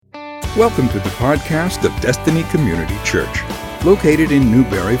Welcome to the podcast of Destiny Community Church, located in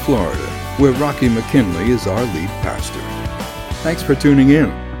Newberry, Florida, where Rocky McKinley is our lead pastor. Thanks for tuning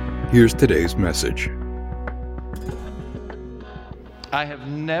in. Here's today's message. I have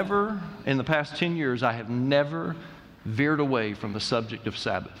never, in the past 10 years, I have never veered away from the subject of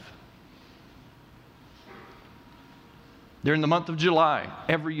Sabbath. During the month of July,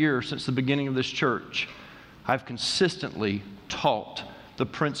 every year since the beginning of this church, I've consistently taught the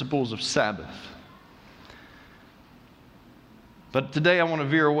principles of Sabbath. But today I want to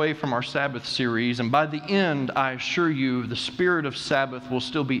veer away from our Sabbath series, and by the end, I assure you, the spirit of Sabbath will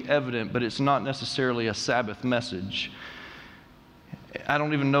still be evident, but it's not necessarily a Sabbath message. I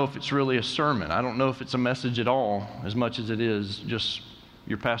don't even know if it's really a sermon. I don't know if it's a message at all, as much as it is just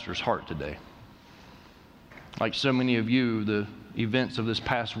your pastor's heart today. Like so many of you, the events of this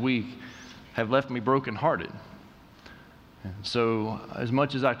past week have left me brokenhearted. And so, as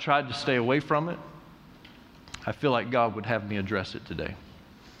much as I tried to stay away from it, I feel like God would have me address it today.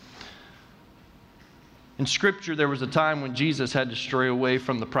 In Scripture, there was a time when Jesus had to stray away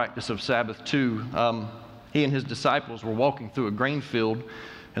from the practice of Sabbath too. He and his disciples were walking through a grain field,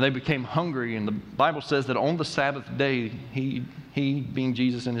 and they became hungry. And the Bible says that on the Sabbath day, he being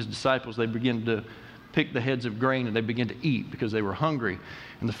Jesus and his disciples, they began to pick the heads of grain and they began to eat because they were hungry.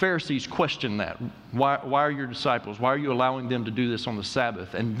 And the Pharisees questioned that. Why are your disciples? Why are you allowing them to do this on the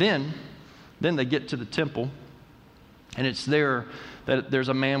Sabbath? And then they get to the temple, and it's there that there's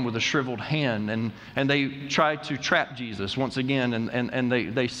a man with a shriveled hand, and they try to trap Jesus once again, and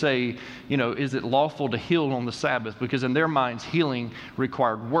they say, you know, is it lawful to heal on the Sabbath? Because in their minds, healing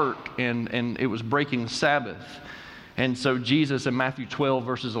required work, and it was breaking the Sabbath. And so Jesus, in Matthew 12,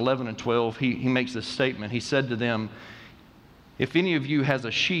 verses 11 and 12, he makes this statement. He said to them, if any of you has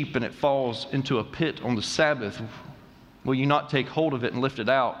a sheep and it falls into a pit on the Sabbath, will you not take hold of it and lift it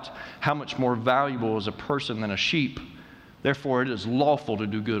out? How much more valuable is a person than a sheep? Therefore, it is lawful to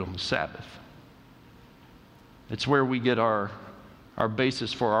do good on the Sabbath. It's where we get our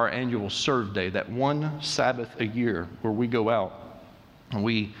basis for our annual serve day, that one Sabbath a year where we go out and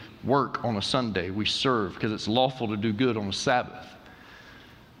we work on a Sunday. We serve because it's lawful to do good on the Sabbath.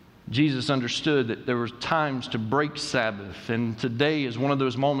 Jesus understood that there were times to break Sabbath, and today is one of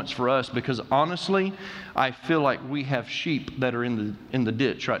those moments for us because honestly, I feel like we have sheep that are in the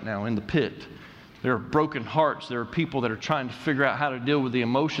ditch right now, in the pit. There are broken hearts. There are people that are trying to figure out how to deal with the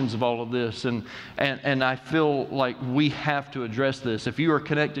emotions of all of this. And I feel like we have to address this. If you are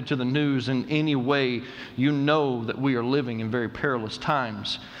connected to the news in any way, you know that we are living in very perilous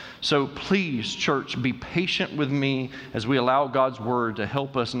times. So please, church, be patient with me as we allow God's Word to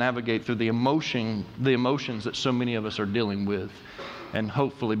help us navigate through the emotions that so many of us are dealing with. And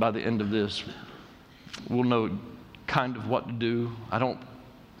hopefully by the end of this, we'll know kind of what to do. I don't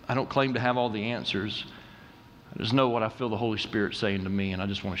claim to have all the answers. I just know what I feel the Holy Spirit saying to me, and I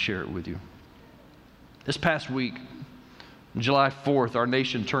just want to share it with you. This past week, July 4th, our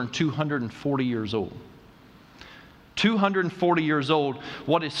nation turned 240 years old. 240 years old.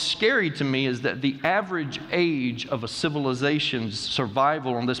 What is scary to me is that the average age of a civilization's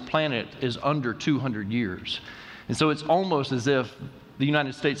survival on this planet is under 200 years. And so it's almost as if the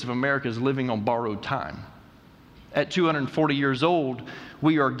United States of America is living on borrowed time. At 240 years old,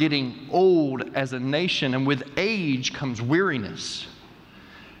 we are getting old as a nation, and with age comes weariness.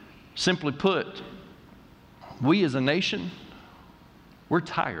 Simply put, we as a nation, we're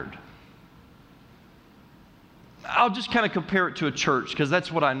tired. I'll just kind of compare it to a church because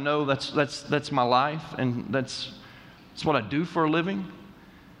that's what I know, that's my life, and that's what I do for a living.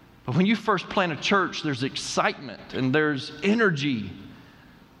 But when you first plant a church, there's excitement and there's energy.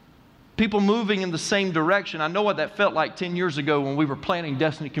 People moving in the same direction. I know what that felt like 10 years ago when we were planning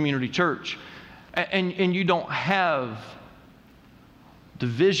Destiny Community Church. And you don't have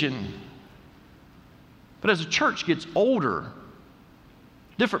division. But as a church gets older,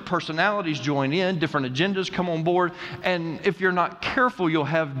 different personalities join in, different agendas come on board, and if you're not careful, you'll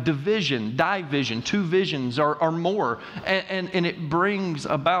have division, two visions or more, and it brings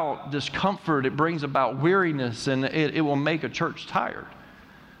about discomfort, it brings about weariness, and it will make a church tired.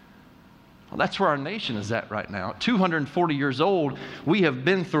 Well, that's where our nation is at right now. At 240 years old, we have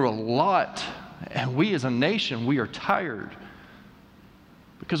been through a lot, and we as a nation, we are tired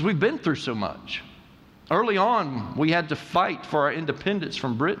because we've been through so much. Early on, we had to fight for our independence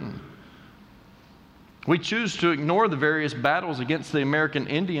from Britain. We choose to ignore the various battles against the American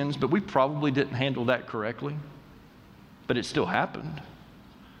Indians, but we probably didn't handle that correctly. But it still happened.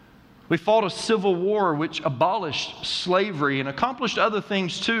 We fought a civil war which abolished slavery and accomplished other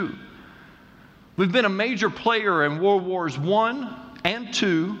things too. We've been a major player in World Wars I and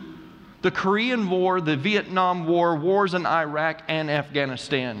II. the Korean War, the Vietnam War, wars in Iraq and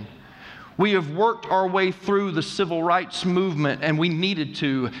Afghanistan. We have worked our way through the civil rights movement, and we needed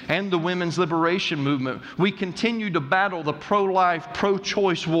to, and the women's liberation movement. We continue to battle the pro-life,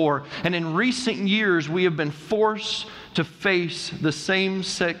 pro-choice war, and in recent years we have been forced to face the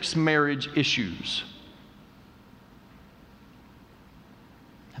same-sex marriage issues.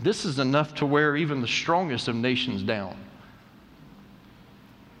 This is enough to wear even the strongest of nations down.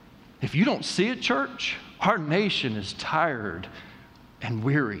 If you don't see it, church, our nation is tired and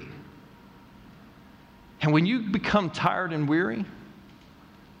weary. And when you become tired and weary,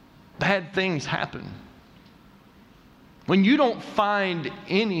 bad things happen. When you don't find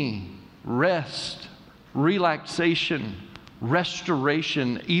any rest, relaxation,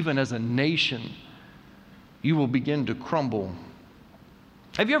 restoration, even as a nation, you will begin to crumble.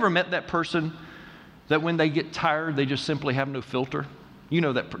 Have you ever met that person that when they get tired, they just simply have no filter? You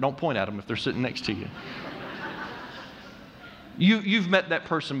know that. Don't point at them if they're sitting next to you. You've met that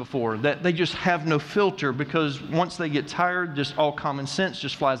person before, that they just have no filter, because once they get tired, just all common sense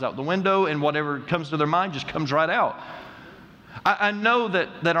just flies out the window, and whatever comes to their mind just comes right out. I know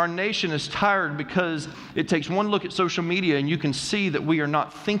that our nation is tired because it takes one look at social media and you can see that we are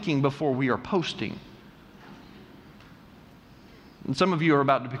not thinking before we are posting. And some of you are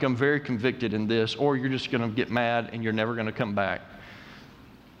about to become very convicted in this, or you're just going to get mad and you're never going to come back.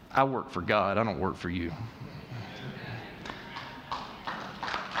 I work for God, I don't work for you.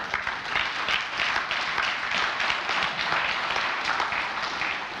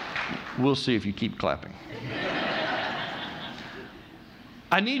 We'll see if you keep clapping.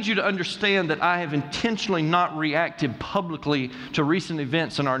 I need you to understand that I have intentionally not reacted publicly to recent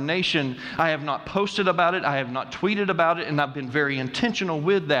events in our nation. I have not posted about it. I have not tweeted about it, and I've been very intentional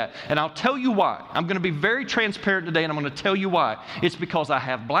with that. And I'll tell you why. I'm going to be very transparent today, and I'm going to tell you why. It's because I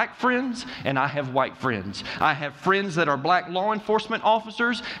have black friends and I have white friends. I have friends that are black law enforcement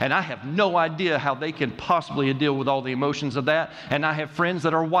officers, and I have no idea how they can possibly deal with all the emotions of that. And I have friends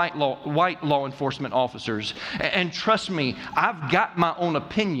that are white law enforcement officers. And trust me, I've got my own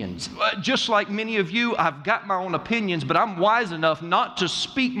opinions. Just like many of you, I've got my own opinions, but I'm wise enough not to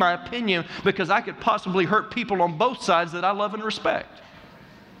speak my opinion because I could possibly hurt people on both sides that I love and respect.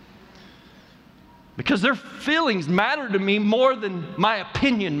 Because their feelings matter to me more than my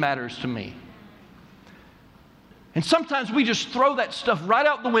opinion matters to me. And sometimes we just throw that stuff right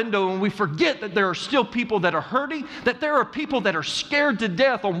out the window and we forget that there are still people that are hurting, that there are people that are scared to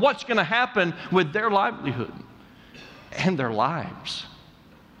death on what's going to happen with their livelihood and their lives.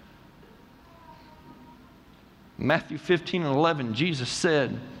 Matthew 15 and 11, Jesus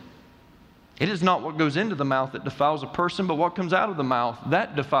said, "It is not what goes into the mouth that defiles a person, but what comes out of the mouth,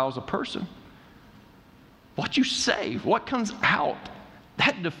 that defiles a person." What you say, what comes out,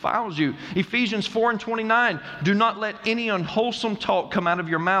 that defiles you. Ephesians 4 and 29, "Do not let any unwholesome talk come out of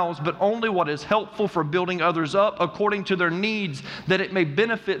your mouths, but only what is helpful for building others up according to their needs, that it may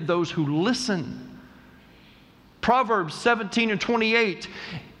benefit those who listen." Proverbs 17 and 28,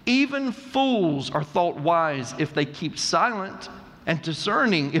 "Even fools are thought wise if they keep silent, and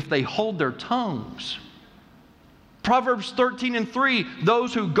discerning if they hold their tongues." Proverbs 13 and 3,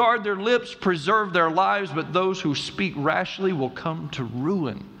 "Those who guard their lips preserve their lives, but those who speak rashly will come to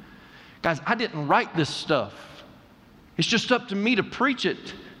ruin." Guys, I didn't write this stuff. It's just up to me to preach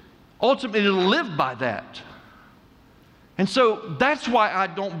it. Ultimately, to live by that. And so that's why I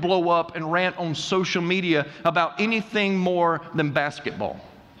don't blow up and rant on social media about anything more than basketball.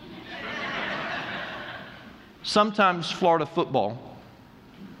 Sometimes Florida football.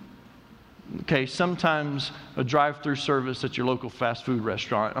 Okay, sometimes a drive-through service at your local fast food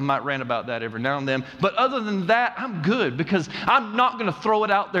restaurant. I might rant about that every now and then. But other than that, I'm good, because I'm not going to throw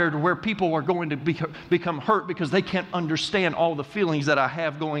it out there to where people are going to become hurt because they can't understand all the feelings that I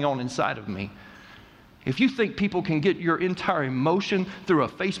have going on inside of me. If you think people can get your entire emotion through a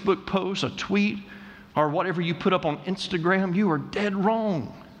Facebook post, a tweet, or whatever you put up on Instagram, you are dead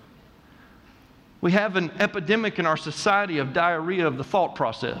wrong. We have an epidemic in our society of diarrhea of the thought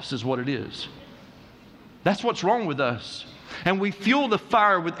process, is what it is. That's what's wrong with us. And we fuel the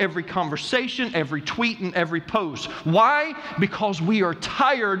fire with every conversation, every tweet, and every post. Why? Because we are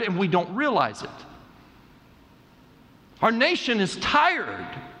tired and we don't realize it. Our nation is tired.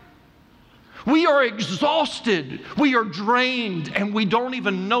 We are exhausted, we are drained, and we don't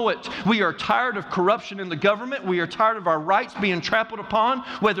even know it. We are tired of corruption in the government. We are tired of our rights being trampled upon,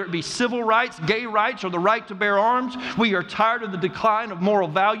 whether it be civil rights, gay rights, or the right to bear arms. We are tired of the decline of moral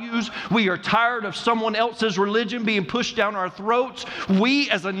values. We are tired of someone else's religion being pushed down our throats.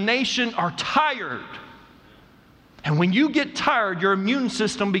 We as a nation are tired. And when you get tired, your immune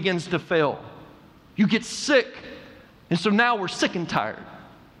system begins to fail. You get sick. And so now we're sick and tired.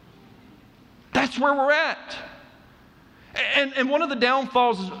 That's where we're at. And one of the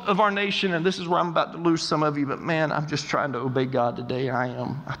downfalls of our nation, and this is where I'm about to lose some of you, but man, I'm just trying to obey God today. I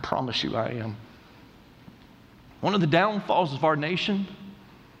am. I promise you I am. One of the downfalls of our nation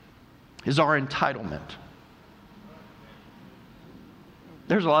is our entitlement.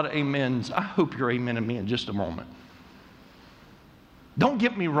 There's a lot of amens. I hope you're amening me in just a moment. Don't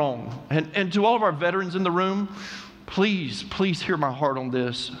get me wrong. And to all of our veterans in the room, please hear my heart on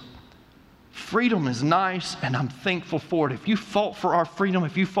this. Freedom is nice, and I'm thankful for it. If you fought for our freedom,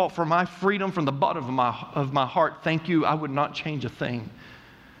 if you fought for my freedom from the bottom of my heart, thank you. I would not change a thing.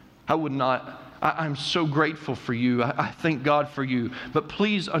 I would not. I'm so grateful for you. I thank God for you. But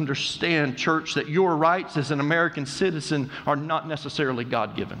please understand, church, that your rights as an American citizen are not necessarily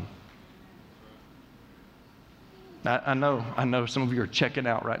God-given. I know some of you are checking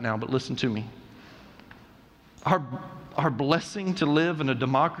out right now, but listen to me. Our blessing to live in a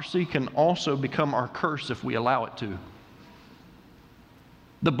democracy can also become our curse if we allow it to.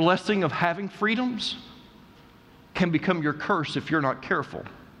 The blessing of having freedoms can become your curse if you're not careful.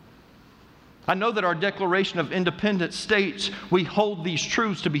 I know that our Declaration of Independence states we hold these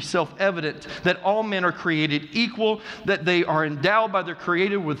truths to be self-evident, that all men are created equal, that they are endowed by their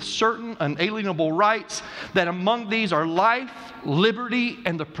Creator with certain unalienable rights, that among these are life, liberty,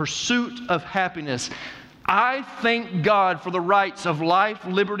 and the pursuit of happiness. I thank God for the rights of life,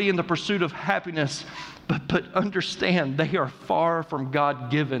 liberty, and the pursuit of happiness, but understand they are far from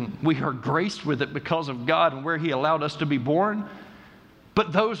God-given. We are graced with it because of God and where He allowed us to be born.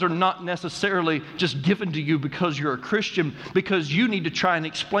 But those are not necessarily just given to you because you're a Christian, because you need to try and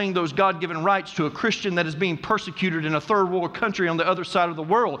explain those God-given rights to a Christian that is being persecuted in a third world country on the other side of the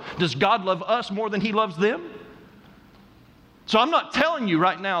world. Does God love us more than He loves them? So I'm not telling you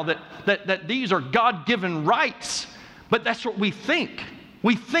right now that these are God-given rights, but that's what we think.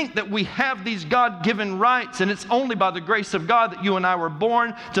 We think that we have these God-given rights, and it's only by the grace of God that you and I were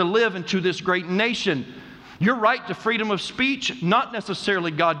born to live into this great nation. Your right to freedom of speech, not necessarily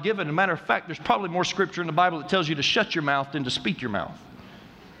God-given. As a matter of fact, there's probably more scripture in the Bible that tells you to shut your mouth than to speak your mouth.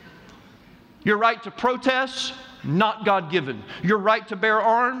 Your right to protest, not God-given. Your right to bear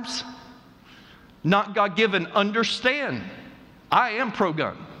arms, not God-given. Understand, I am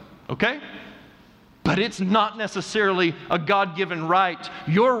pro-gun, okay? But it's not necessarily a God-given right.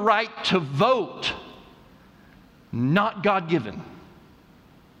 Your right to vote, not God-given.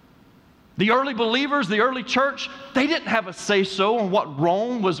 The early believers, the early church, they didn't have a say-so on what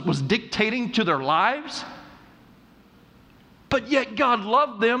Rome was dictating to their lives. But yet God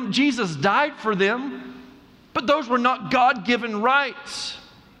loved them. Jesus died for them. But those were not God-given rights.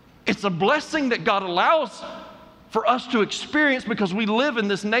 It's a blessing that God allows for us to experience because we live in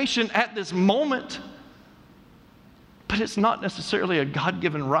this nation at this moment. But it's not necessarily a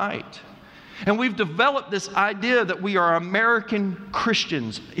God-given right. And we've developed this idea that we are American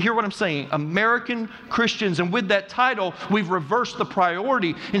Christians. Hear what I'm saying? American Christians. And with that title, we've reversed the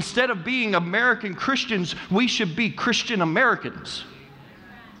priority. Instead of being American Christians, we should be Christian Americans.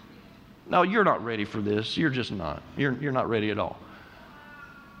 No, you're not ready for this. You're just not. You're not ready at all.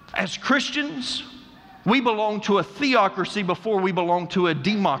 As Christians, we belong to a theocracy before we belong to a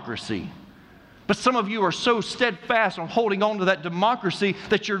democracy. But some of you are so steadfast on holding on to that democracy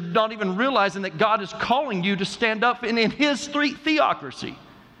that you're not even realizing that God is calling you to stand up in His theocracy.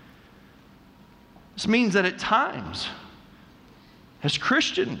 This means that at times, as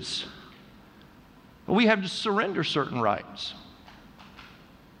Christians, we have to surrender certain rights.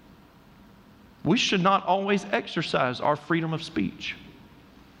 We should not always exercise our freedom of speech.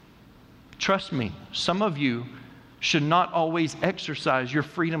 Trust me, some of you should not always exercise your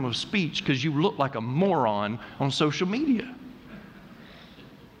freedom of speech because you look like a moron on social media.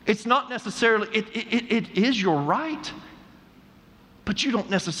 It's not necessarily, it is your right, but you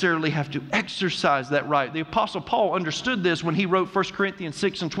don't necessarily have to exercise that right. The Apostle Paul understood this when he wrote 1 Corinthians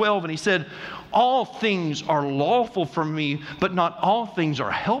 6 and 12, and he said, all things are lawful for me, but not all things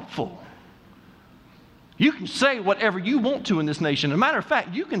are helpful. You can say whatever you want to in this nation. As a matter of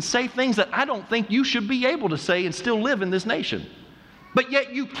fact, you can say things that I don't think you should be able to say and still live in this nation. But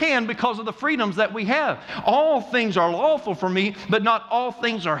yet you can because of the freedoms that we have. All things are lawful for me, but not all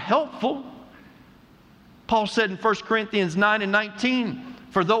things are helpful. Paul said in 1 Corinthians 9 and 19,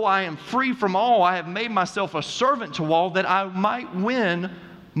 for though I am free from all, I have made myself a servant to all that I might win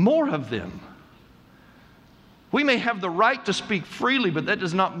more of them. We may have the right to speak freely, but that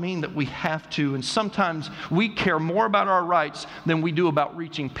does not mean that we have to. And sometimes we care more about our rights than we do about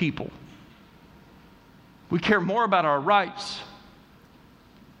reaching people. We care more about our rights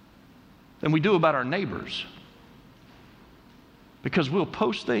than we do about our neighbors. Because we'll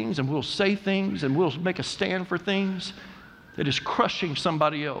post things and we'll say things and we'll make a stand for things that is crushing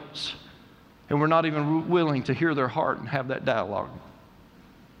somebody else. And we're not even willing to hear their heart and have that dialogue.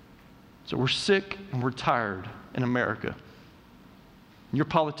 So we're sick and we're tired in America. And your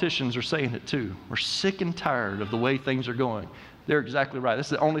politicians are saying it too. We're sick and tired of the way things are going. They're exactly right. This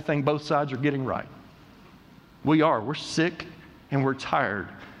is the only thing both sides are getting right. We are. We're sick and we're tired.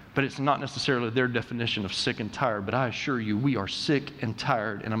 But it's not necessarily their definition of sick and tired. But I assure you, we are sick and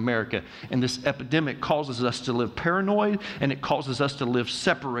tired in America. And this epidemic causes us to live paranoid, and it causes us to live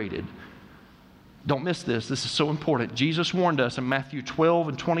separated. Don't miss this. This is so important. Jesus warned us in Matthew 12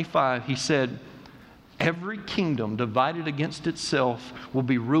 and 25. He said, every kingdom divided against itself will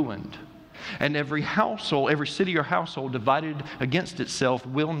be ruined. And every household, every city or household divided against itself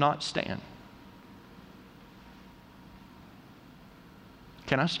will not stand.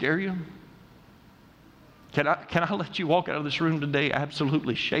 Can I scare you? Can I let you walk out of this room today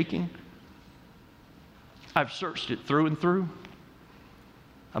absolutely shaking? I've searched it through and through.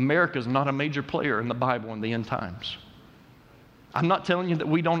 America is not a major player in the Bible in the end times. I'm not telling you that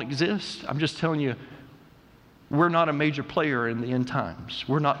we don't exist. I'm just telling you we're not a major player in the end times.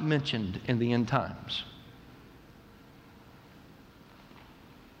 We're not mentioned in the end times.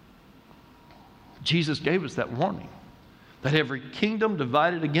 Jesus gave us that warning. That every kingdom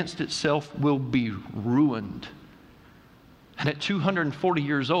divided against itself will be ruined. And at 240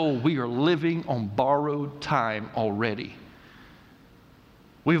 years old, we are living on borrowed time already.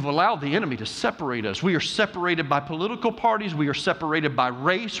 We've allowed the enemy to separate us. We are separated by political parties. We are separated by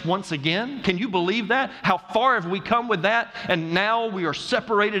race once again. Can you believe that? How far have we come with that? And now we are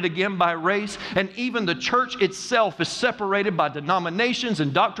separated again by race. And even the church itself is separated by denominations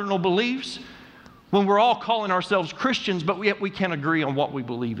and doctrinal beliefs. When we're all calling ourselves Christians, but yet we can't agree on what we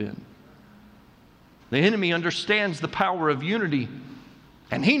believe in. The enemy understands the power of unity,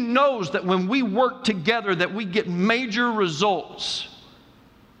 and he knows that when we work together that we get major results.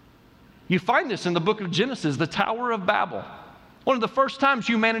 You find this in the book of Genesis, the Tower of Babel. One of the first times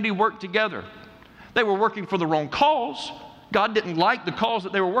humanity worked together. They were working for the wrong cause. God didn't like the cause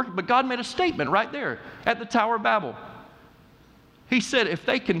that they were working, but God made a statement right there at the Tower of Babel. He said, if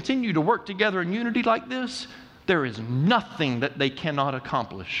they continue to work together in unity like this, there is nothing that they cannot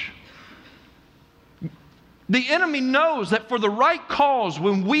accomplish. The enemy knows that for the right cause,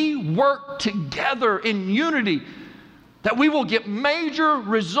 when we work together in unity, that we will get major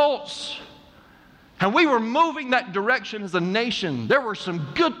results. And we were moving that direction as a nation. There were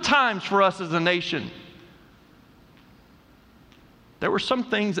some good times for us as a nation. There were some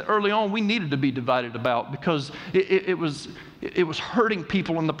things that early on we needed to be divided about because it was hurting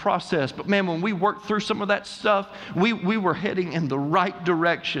people in the process. But man, when we worked through some of that stuff, we were heading in the right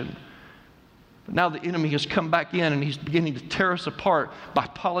direction. But now the enemy has come back in and he's beginning to tear us apart by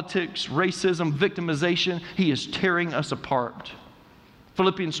politics, racism, victimization. He is tearing us apart.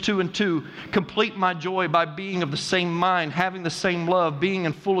 Philippians 2:2, complete my joy by being of the same mind, having the same love, being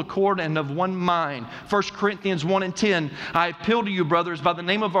in full accord and of one mind. 1 Corinthians 1:10, I appeal to you, brothers, by the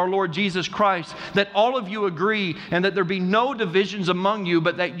name of our Lord Jesus Christ, that all of you agree and that there be no divisions among you,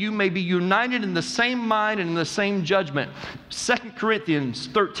 but that you may be united in the same mind and in the same judgment. 2 Corinthians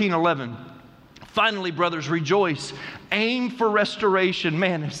 13:11. Finally, brothers, rejoice. Aim for restoration.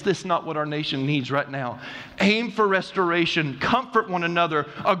 Man, is this not what our nation needs right now? Aim for restoration. Comfort one another.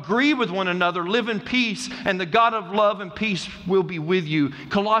 Agree with one another. Live in peace. And the God of love and peace will be with you.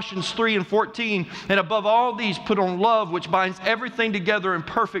 Colossians 3:14. And above all these, put on love, which binds everything together in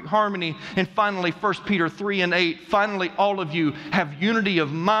perfect harmony. And finally, 1 Peter 3:8. Finally, all of you have unity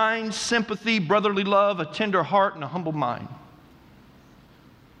of mind, sympathy, brotherly love, a tender heart, and a humble mind.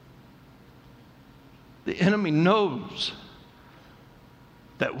 The enemy knows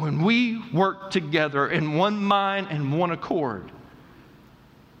that when we work together in one mind and one accord,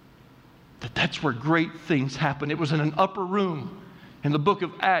 that's where great things happen. It was in an upper room in the book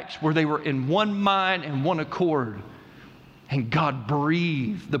of Acts where they were in one mind and one accord, and God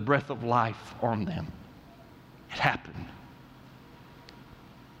breathed the breath of life on them. It happened.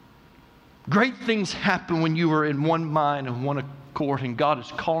 Great things happen when you are in one mind and one accord. And God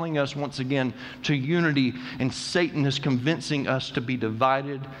is calling us once again to unity, and Satan is convincing us to be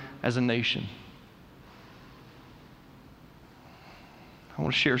divided as a nation. I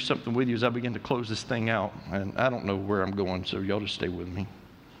want to share something with you as I begin to close this thing out. And I don't know where I'm going, so y'all just stay with me.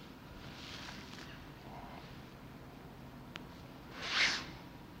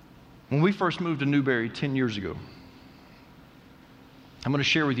 When we first moved to Newberry 10 years ago, I'm going to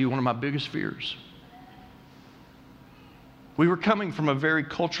share with you one of my biggest fears. We were coming from a very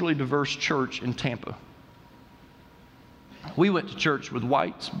culturally diverse church in Tampa. We went to church with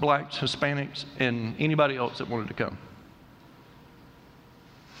whites, blacks, Hispanics, and anybody else that wanted to come.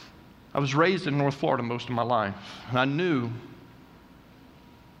 I was raised in North Florida most of my life, and I knew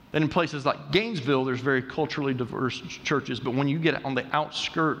that in places like Gainesville, there's very culturally diverse churches, but when you get on the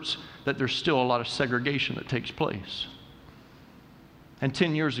outskirts, that there's still a lot of segregation that takes place. And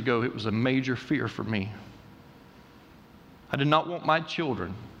 10 years ago, it was a major fear for me. I did not want my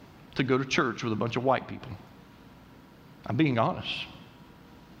children to go to church with a bunch of white people. I'm being honest.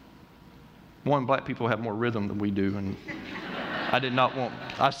 One, black people have more rhythm than we do, and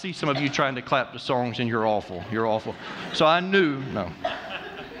I see some of you trying to clap to songs, and you're awful. You're awful. So I knew, no.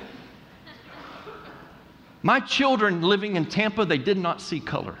 My children living in Tampa, they did not see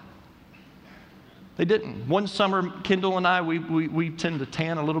color. They didn't. One summer, Kendall and I, we tend to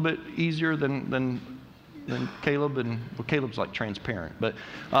tan a little bit easier than Caleb, and well, Caleb's like transparent, but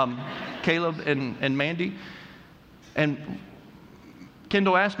Caleb and Mandy. And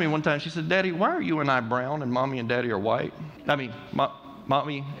Kendall asked me one time, she said, "Daddy, why are you and I brown and Mommy and Daddy are white? I mean,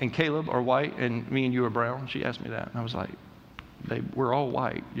 Mommy and Caleb are white and me and you are brown?" She asked me that. And I was like, we're all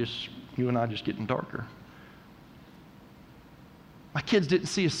white, just you and I just getting darker. My kids didn't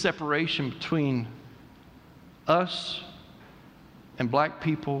see a separation between us and black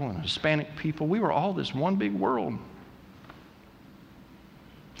people and Hispanic people. We were all this one big world.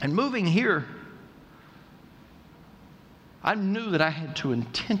 And moving here, I knew that I had to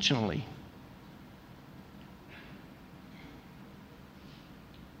intentionally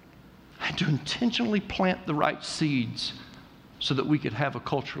plant the right seeds so that we could have a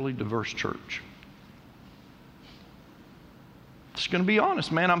culturally diverse church. Just going to be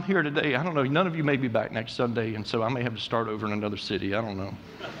honest, man, I'm here today. I don't know, none of you may be back next Sunday, and so I may have to start over in another city. I don't know.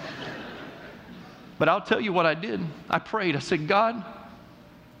 But I'll tell you what I did. I prayed. I said, "God,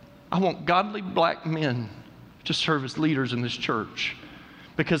 I want godly black men to serve as leaders in this church."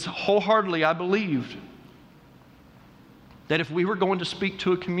 Because wholeheartedly I believed that if we were going to speak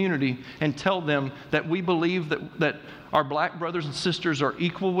to a community and tell them that we believe that our black brothers and sisters are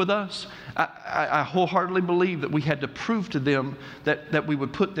equal with us, I wholeheartedly believe that we had to prove to them that we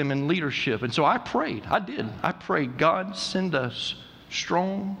would put them in leadership. And so I prayed. I did. I prayed, "God, send us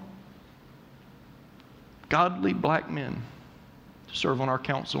strong, godly black men to serve on our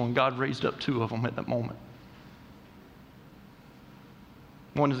council." And God raised up 2 of them at that moment.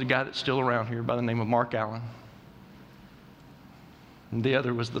 One is a guy that's still around here by the name of Mark Allen. And the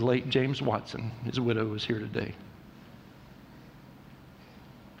other was the late James Watson. His widow is here today.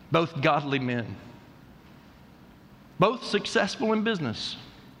 Both godly men. Both successful in business.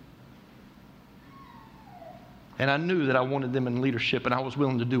 And I knew that I wanted them in leadership, and I was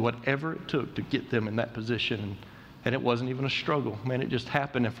willing to do whatever it took to get them in that position. And it wasn't even a struggle. Man, it just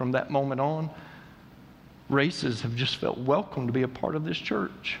happened. And from that moment on, races have just felt welcome to be a part of this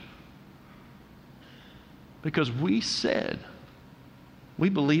church. Because we said we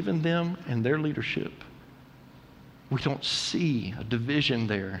believe in them and their leadership. We don't see a division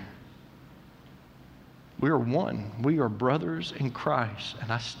there. We are one. We are brothers in Christ,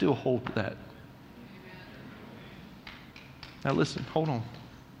 and I still hold to that. Now listen, hold on.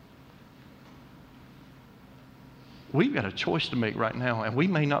 We've got a choice to make right now, and we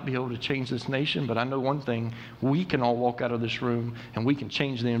may not be able to change this nation, but I know one thing: we can all walk out of this room and we can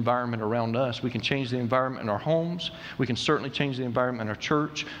change the environment around us. We can change the environment in our homes. We can certainly change the environment in our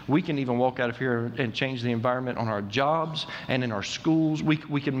church. We can even walk out of here and change the environment on our jobs and in our schools. We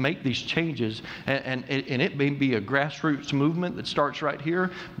can make these changes, and it may be a grassroots movement that starts right here,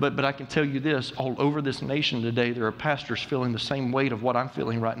 but I can tell you this: all over this nation today, there are pastors feeling the same weight of what I'm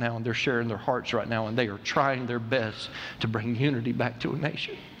feeling right now, and they're sharing their hearts right now, and they are trying their best to bring unity back to a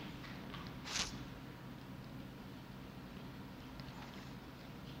nation.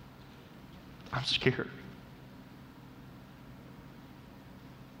 I'm scared.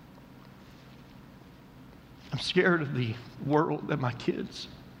 I'm scared of the world that my kids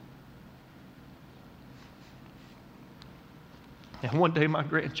and one day my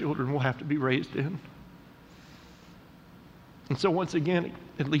grandchildren will have to be raised in. And so once again,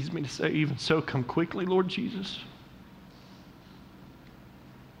 it leads me to say, even so, come quickly, Lord Jesus.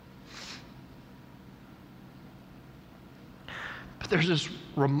 But there's this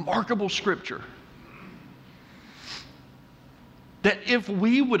remarkable scripture that if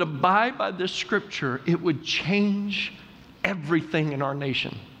we would abide by this scripture, it would change everything in our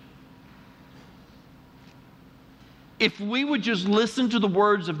nation. If we would just listen to the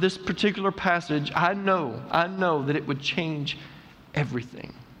words of this particular passage, I know that it would change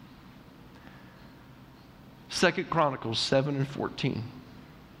everything. 2 Chronicles 7 and 14.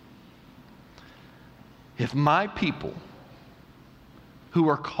 If my people who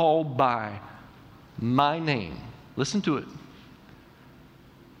are called by my name, listen to it.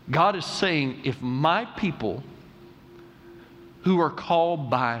 God is saying, if my people who are called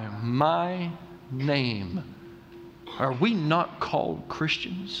by my name, are we not called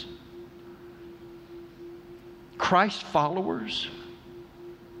Christians? Christ followers?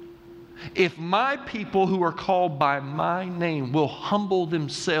 If my people who are called by my name will humble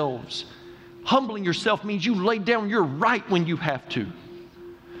themselves, humbling yourself means you lay down your right when you have to,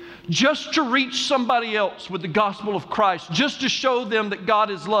 just to reach somebody else with the gospel of Christ, just to show them that God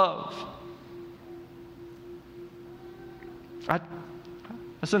is love. I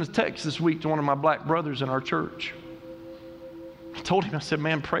sent a text this week to one of my black brothers in our church. I told him, I said,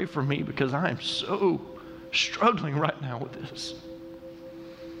 man, pray for me because I am so struggling right now with this.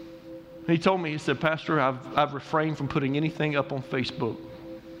 He told me, he said, Pastor, I've refrained from putting anything up on Facebook.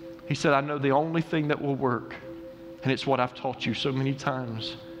 He said, I know the only thing that will work, and it's what I've taught you so many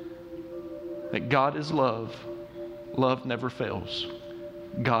times, that God is love. Love never fails.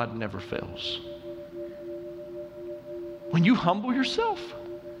 God never fails. When you humble yourself,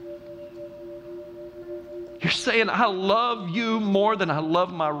 you're saying, I love you more than I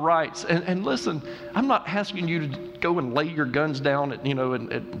love my rights. And listen, I'm not asking you to go and lay your guns down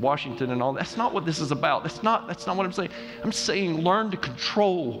at Washington and all. That's not what this is about. That's not what I'm saying. I'm saying learn to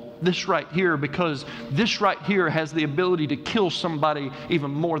control this right here, because this right here has the ability to kill somebody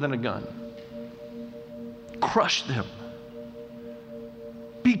even more than a gun. Crush them.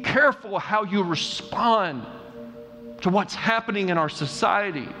 Be careful how you respond to what's happening in our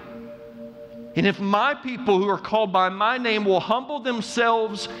society. And if my people who are called by my name will humble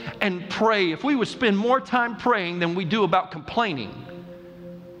themselves and pray, if we would spend more time praying than we do about complaining,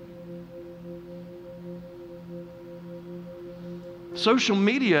 social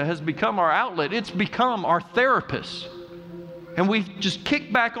media has become our outlet. It's become our therapist. And we just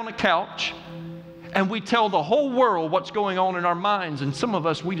kick back on the couch and we tell the whole world what's going on in our minds. And some of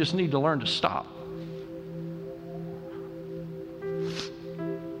us, we just need to learn to stop.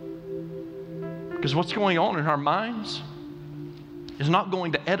 Because what's going on in our minds is not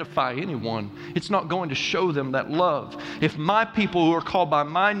going to edify anyone. It's not going to show them that love. If my people who are called by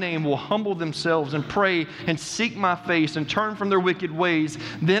my name will humble themselves and pray and seek my face and turn from their wicked ways,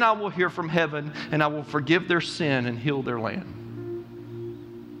 then I will hear from heaven and I will forgive their sin and heal their land.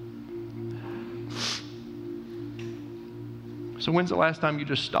 So when's the last time you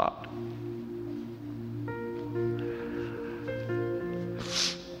just stopped?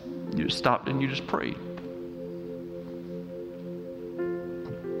 You just stopped and you just prayed.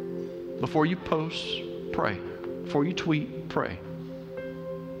 Before you post, pray. Before you tweet, pray.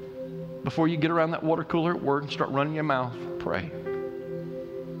 Before you get around that water cooler at work and start running your mouth, pray.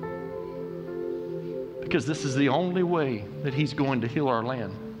 Because this is the only way that He's going to heal our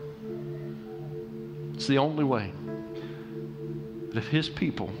land. It's the only way. That if His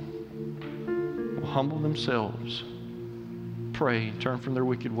people will humble themselves, pray and turn from their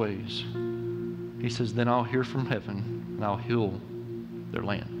wicked ways, He says, then I'll hear from heaven and I'll heal their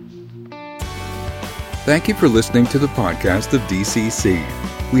land. Thank you for listening to the podcast of DCC.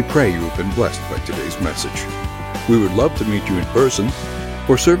 We pray you have been blessed by today's message. We would love to meet you in person.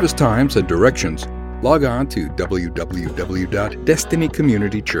 For service times and directions, log on to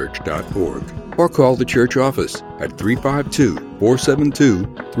www.destinycommunitychurch.org or call the church office at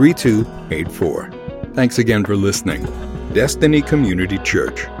 352-472-3284. Thanks again for listening. Destiny Community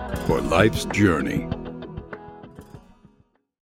Church, for life's journey.